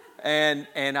woozy. And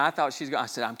I thought she's going. I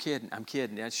said, I'm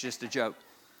kidding. That's just a joke.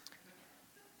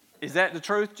 Is that the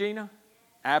truth, Gina?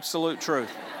 Absolute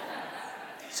truth.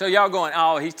 So y'all going,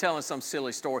 oh, he's telling some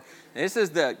silly story. This is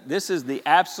the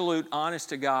absolute honest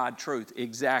to God truth.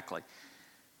 Exactly.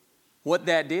 What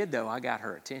that did, though, I got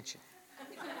her attention.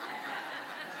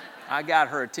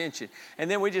 And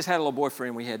then we just had a little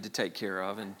boyfriend we had to take care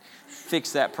of and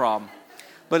fix that problem.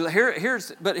 But here's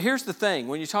the thing.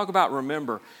 When you talk about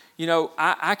remember, you know,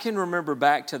 I can remember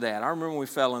back to that. I remember when we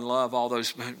fell in love all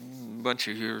those bunch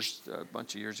of years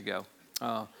ago.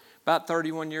 About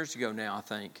 31 years ago now, I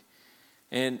think.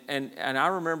 And I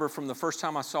remember from the first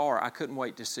time I saw her, I couldn't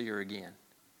wait to see her again.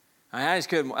 I just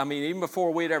couldn't. I mean, even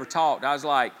before we had ever talked, I was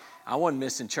like, I wasn't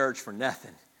missing church for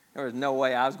nothing. There was no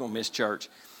way I was going to miss church.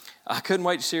 I couldn't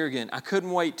wait to see her again. I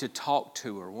couldn't wait to talk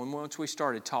to her. Once we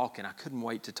started talking, I couldn't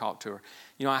wait to talk to her.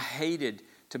 You know, I hated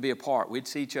to be apart. We'd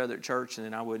see each other at church,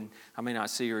 and then I may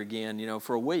not see her again, you know,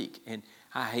 for a week. And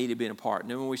I hated being apart. And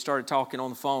then when we started talking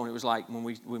on the phone, it was like when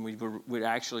we were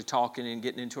actually talking and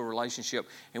getting into a relationship,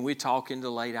 and we'd talk into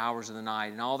the late hours of the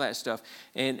night and all that stuff.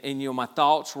 And you know, my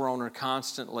thoughts were on her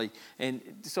constantly. And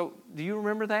so, do you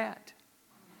remember that?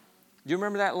 Do you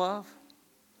remember that love?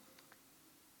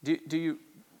 Do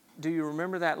you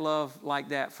remember that love like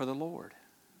that for the Lord?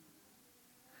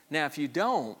 Now, if you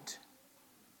don't,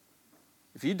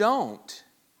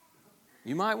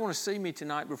 you might want to see me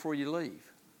tonight before you leave.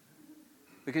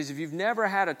 Because if you've never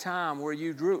had a time where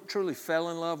you truly fell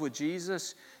in love with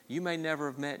Jesus, you may never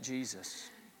have met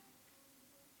Jesus.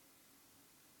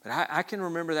 But I can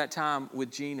remember that time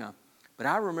with Gina, but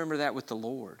I remember that with the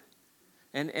Lord.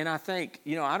 And I think,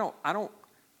 you know, I don't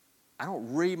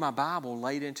read my Bible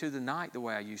late into the night the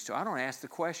way I used to. I don't ask the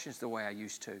questions the way I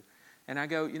used to. And I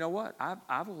go, you know what?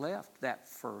 I've left that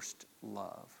first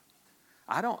love.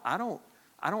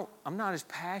 I'm not as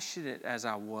passionate as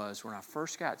I was when I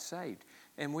first got saved.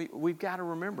 And we've got to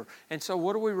remember. And so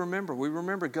what do we remember? We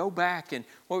remember, go back and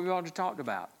what we've already talked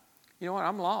about. You know what?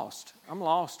 I'm lost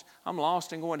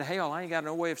and going to hell. I ain't got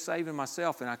no way of saving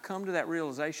myself. And I come to that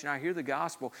realization. I hear the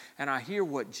gospel and I hear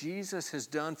what Jesus has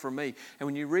done for me. And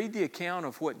when you read the account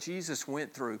of what Jesus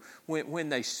went through, when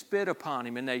they spit upon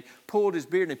him and they pulled his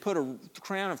beard and they put a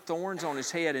crown of thorns on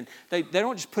his head, and they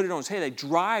don't just put it on his head, they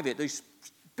drive it. These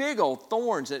big old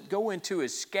thorns that go into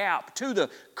his scalp,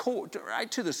 right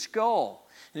to the skull.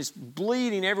 And it's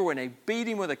bleeding everywhere. And they beat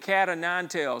him with a cat of nine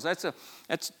tails. That's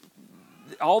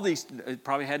all these, it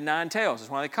probably had 9 tails.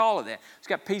 That's why they call it that. It's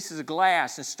got pieces of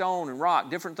glass and stone and rock,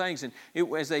 different things. And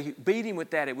as they beat him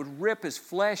with that, it would rip his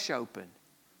flesh open.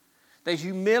 They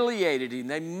humiliated him.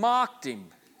 They mocked him.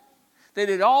 They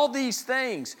did all these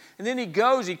things. And then he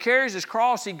carries his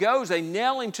cross, they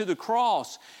nail him to the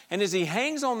cross. And as he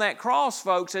hangs on that cross,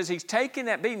 folks, as he's taking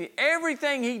that beating,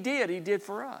 everything he did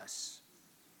for us.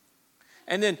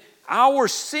 And then our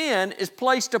sin is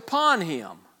placed upon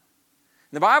him.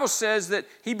 The Bible says that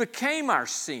he became our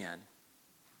sin.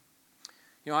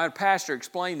 You know, I had a pastor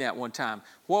explain that one time.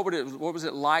 What was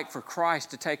it like for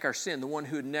Christ to take our sin, the one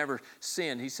who had never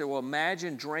sinned? He said, well,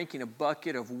 imagine drinking a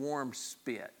bucket of warm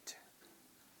spit.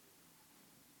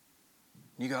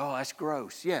 You go, oh, that's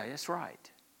gross. Yeah, that's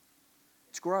right.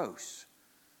 It's gross.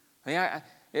 I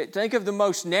mean, think of the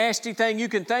most nasty thing you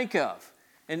can think of.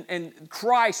 And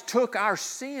Christ took our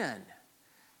sin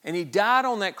And He died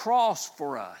on that cross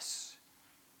for us.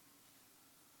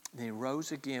 And He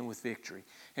rose again with victory.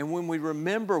 And when we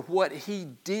remember what He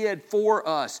did for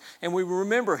us, and we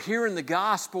remember hearing the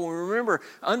gospel, and we remember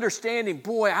understanding,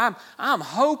 boy, I'm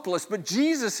hopeless, but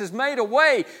Jesus has made a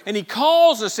way, and He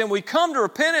calls us, and we come to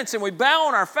repentance, and we bow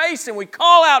on our face, and we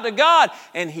call out to God,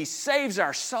 and He saves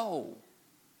our soul.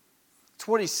 That's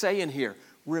what He's saying here.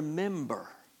 Remember.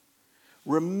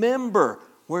 Remember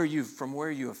from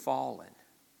where you have fallen.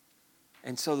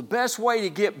 And so the best way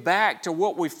to get back to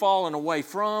what we've fallen away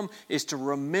from is to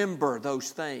remember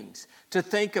those things, to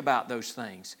think about those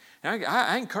things. And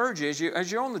I encourage you,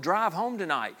 as you're on the drive home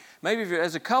tonight, maybe if you're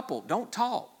as a couple, don't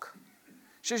talk.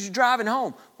 So as you're driving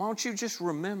home, why don't you just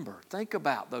remember, think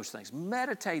about those things.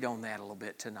 Meditate on that a little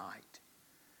bit tonight.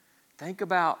 Think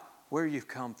about where you've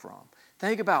come from.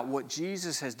 Think about what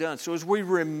Jesus has done. So as we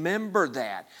remember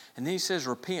that, and then He says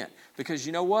repent. Because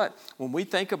you know what? When we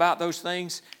think about those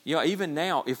things, even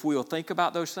now, if we'll think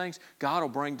about those things, God will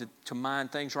bring to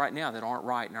mind things right now that aren't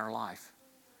right in our life.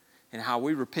 And how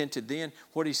we repented then,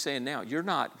 what He's saying now, you're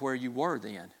not where you were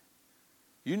then.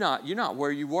 You're not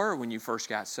where you were when you first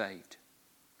got saved.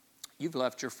 You've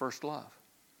left your first love.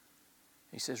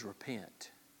 He says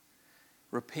repent.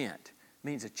 Repent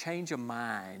means a change of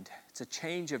mind. It's a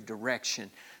change of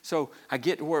direction. So I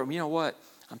get to where, you know what?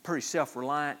 I'm pretty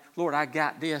self-reliant. Lord, I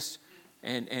got this.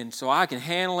 And so I can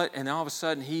handle it. And all of a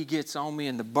sudden He gets on me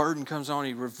and the burden comes on.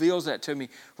 He reveals that to me.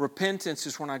 Repentance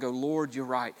is when I go, Lord, you're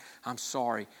right. I'm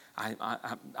sorry.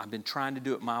 I've been trying to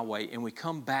do it my way. And we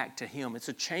come back to Him. It's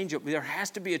a change of, there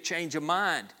has to be a change of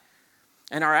mind.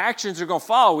 And our actions are going to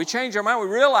follow. We change our mind.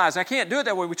 We realize I can't do it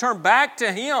that way. We turn back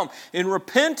to Him in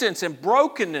repentance and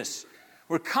brokenness.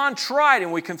 We're contrite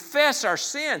and we confess our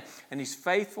sin. And He's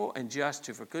faithful and just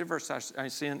to forgive our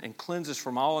sin and cleanse us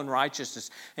from all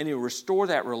unrighteousness. And He'll restore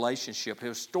that relationship. He'll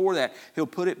restore that. He'll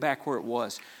put it back where it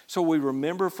was. So we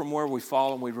remember from where we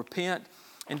fall and we repent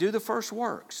and do the first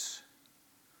works.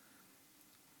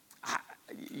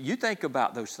 You think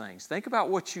about those things. Think about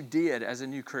what you did as a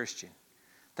new Christian.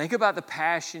 Think about the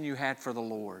passion you had for the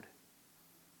Lord.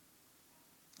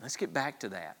 Let's get back to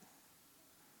that.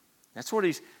 That's what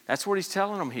he's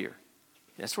telling them here.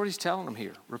 That's what He's telling them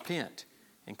here. Repent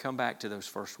and come back to those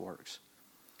first works.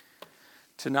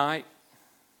 Tonight,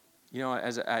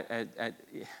 I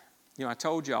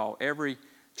told y'all every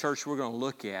church we're going to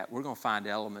look at, we're going to find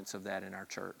elements of that in our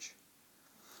church.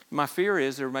 My fear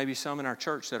is there may be some in our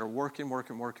church that are working,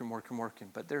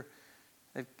 but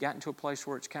they've gotten to a place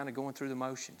where it's kind of going through the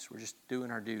motions. We're just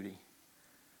doing our duty.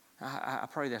 I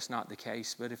pray that's not the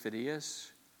case, but if it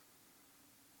is,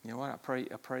 you know what? I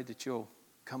pray that you'll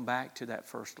come back to that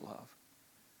first love.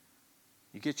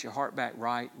 You get your heart back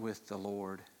right with the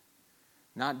Lord.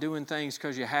 Not doing things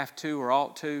because you have to or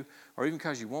ought to, or even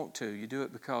because you want to. You do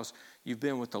it because you've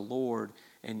been with the Lord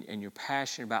and you're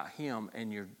passionate about Him,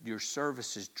 and your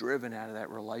service is driven out of that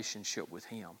relationship with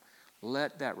Him.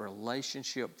 Let that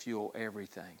relationship fuel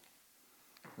everything.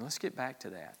 And let's get back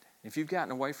to that. If you've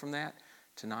gotten away from that,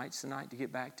 tonight's the night to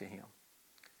get back to Him.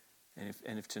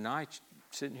 And if tonight,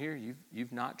 sitting here,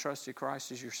 you've not trusted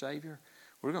Christ as your Savior,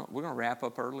 we're going to wrap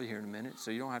up early here in a minute, so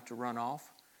you don't have to run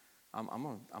off. I'm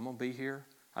going to be here.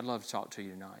 I'd love to talk to you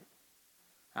tonight.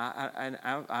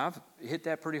 I've hit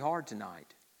that pretty hard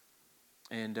tonight,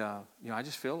 and I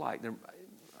just feel like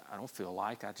I don't feel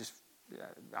like I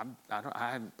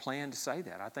haven't planned to say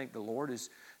that. I think the Lord is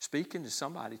speaking to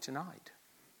somebody tonight.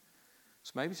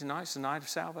 So maybe tonight's the night of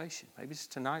salvation. Maybe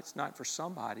tonight's the night for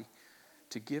somebody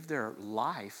to give their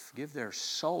life, give their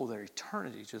soul, their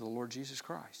eternity to the Lord Jesus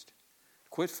Christ.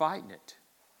 Quit fighting it.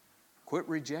 Quit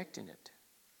rejecting it.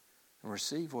 And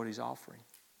receive what He's offering.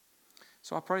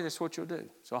 So I pray that's what you'll do.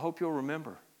 So I hope you'll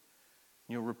remember.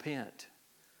 You'll repent.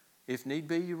 If need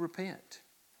be, you repent.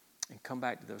 And come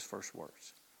back to those first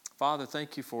words. Father,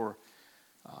 thank you for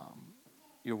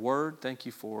your word. Thank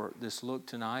you for this look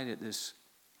tonight at this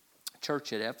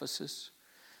church at Ephesus.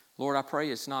 Lord, I pray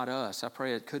it's not us. I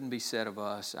pray it couldn't be said of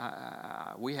us.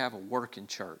 We have a working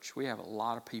church. We have a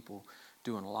lot of people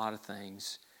doing a lot of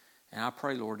things. And I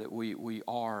pray, Lord, that we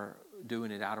are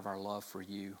doing it out of our love for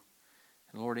you.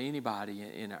 And Lord, anybody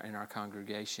in our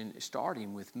congregation,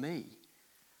 starting with me,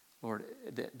 Lord,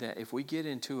 that if we get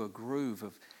into a groove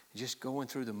of just going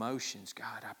through the motions,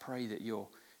 God, I pray that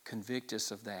you'll convict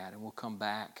us of that and we'll come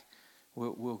back.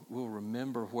 We'll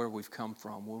remember where we've come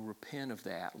from. We'll repent of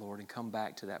that, Lord, and come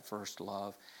back to that first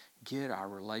love. Get our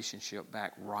relationship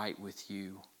back right with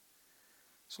you.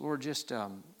 So, Lord, just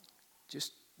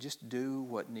do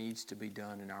what needs to be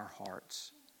done in our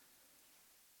hearts.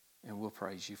 And we'll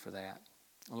praise you for that.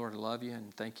 Lord, I love you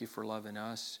and thank you for loving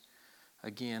us.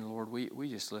 again, Lord, we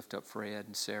just lift up Fred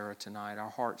and Sarah tonight. Our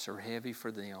hearts are heavy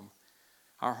for them.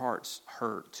 Our hearts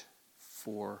hurt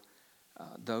for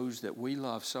those that we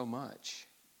love so much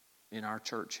in our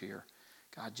church here.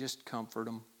 God, just comfort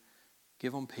them.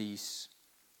 Give them peace.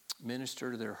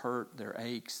 Minister to their hurt, their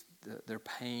aches, their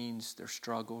pains, their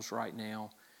struggles right now.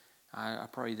 I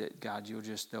pray that, God,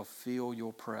 they'll feel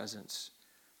your presence,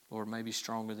 Lord, maybe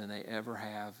stronger than they ever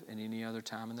have in any other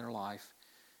time in their life.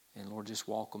 And, Lord, just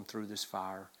walk them through this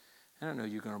fire. And I know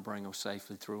you're going to bring them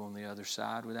safely through on the other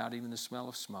side without even the smell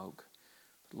of smoke.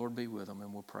 But, Lord, be with them,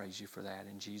 and we'll praise you for that.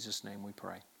 In Jesus' name we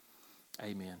pray.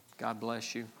 Amen. God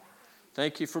bless you.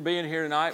 Thank you for being here tonight.